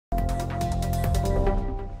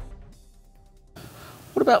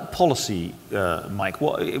What about policy, Mike?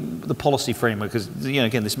 The policy framework? Because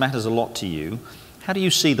again, this matters a lot to you. How do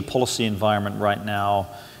you see the policy environment right now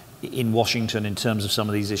in Washington in terms of some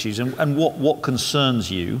of these issues, and what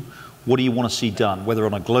concerns you? What do you want to see done, whether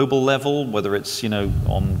on a global level, whether it's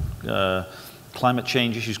on climate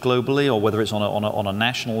change issues globally, or whether it's on a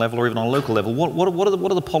national level or even on a local level?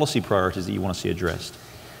 What are the policy priorities that you want to see addressed?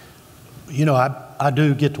 I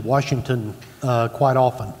do get to Washington quite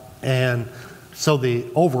often, and so the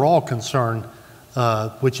overall concern,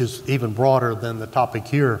 which is even broader than the topic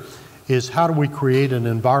here, is how do we create an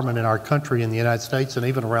environment in our country, in the United States and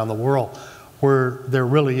even around the world, where there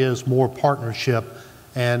really is more partnership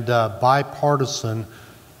and bipartisan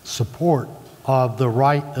support of the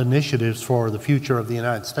right initiatives for the future of the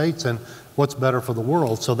United States and what's better for the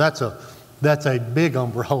world. So that's a big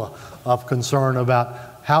umbrella of concern about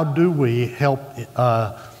how do we help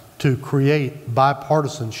to create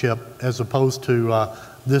bipartisanship as opposed to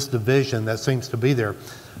this division that seems to be there.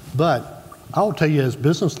 But I'll tell you, as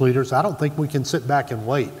business leaders, I don't think we can sit back and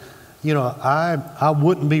wait. I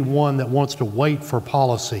wouldn't be one that wants to wait for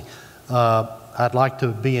policy. I'd like to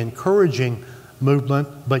be encouraging movement,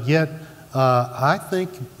 but yet I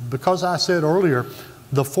think, because I said earlier,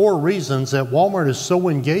 the 4 reasons that Walmart is so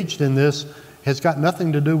engaged in this has got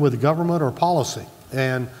nothing to do with the government or policy.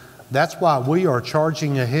 And that's why we are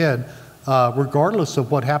charging ahead, regardless of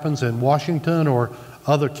what happens in Washington or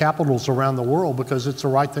other capitals around the world, because it's the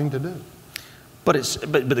right thing to do. But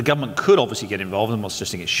the government could obviously get involved. I'm not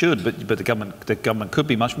suggesting it should, but the government could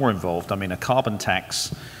be much more involved. I mean, a carbon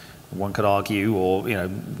tax, one could argue, or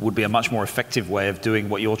would be a much more effective way of doing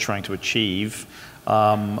what you're trying to achieve,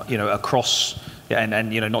 across,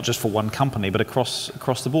 and not just for one company, but across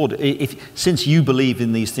the board. Since you believe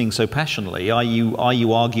in these things so passionately, are you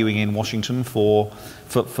arguing in Washington for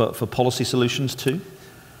policy solutions too?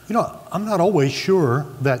 I'm not always sure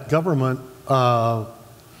that government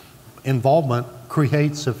involvement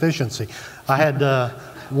creates efficiency. I had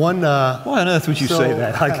one. Why on earth would you say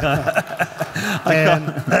that?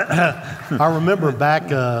 I remember back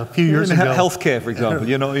a few years ago. Healthcare, for example.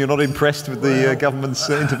 You're not impressed with the government's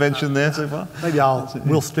intervention there so far? Maybe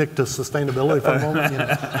we'll stick to sustainability for a moment.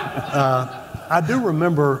 I do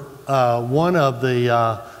remember one of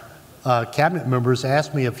the cabinet members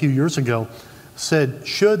asked me a few years ago, said,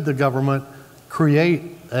 should the government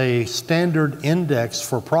create a standard index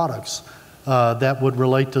for products that would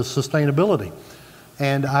relate to sustainability?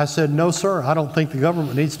 And I said, no, sir, I don't think the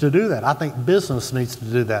government needs to do that. I think business needs to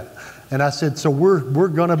do that. And I said, so we're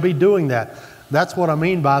going to be doing that. That's what I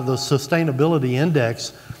mean by the sustainability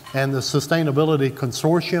index and the sustainability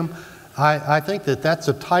consortium. I think that that's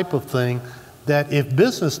a type of thing that if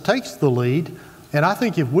business takes the lead, and I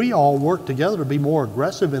think if we all work together to be more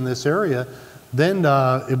aggressive in this area, then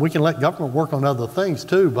if we can let government work on other things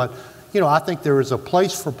too. But I think there is a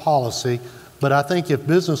place for policy, but I think if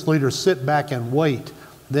business leaders sit back and wait,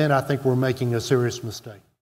 then I think we're making a serious mistake.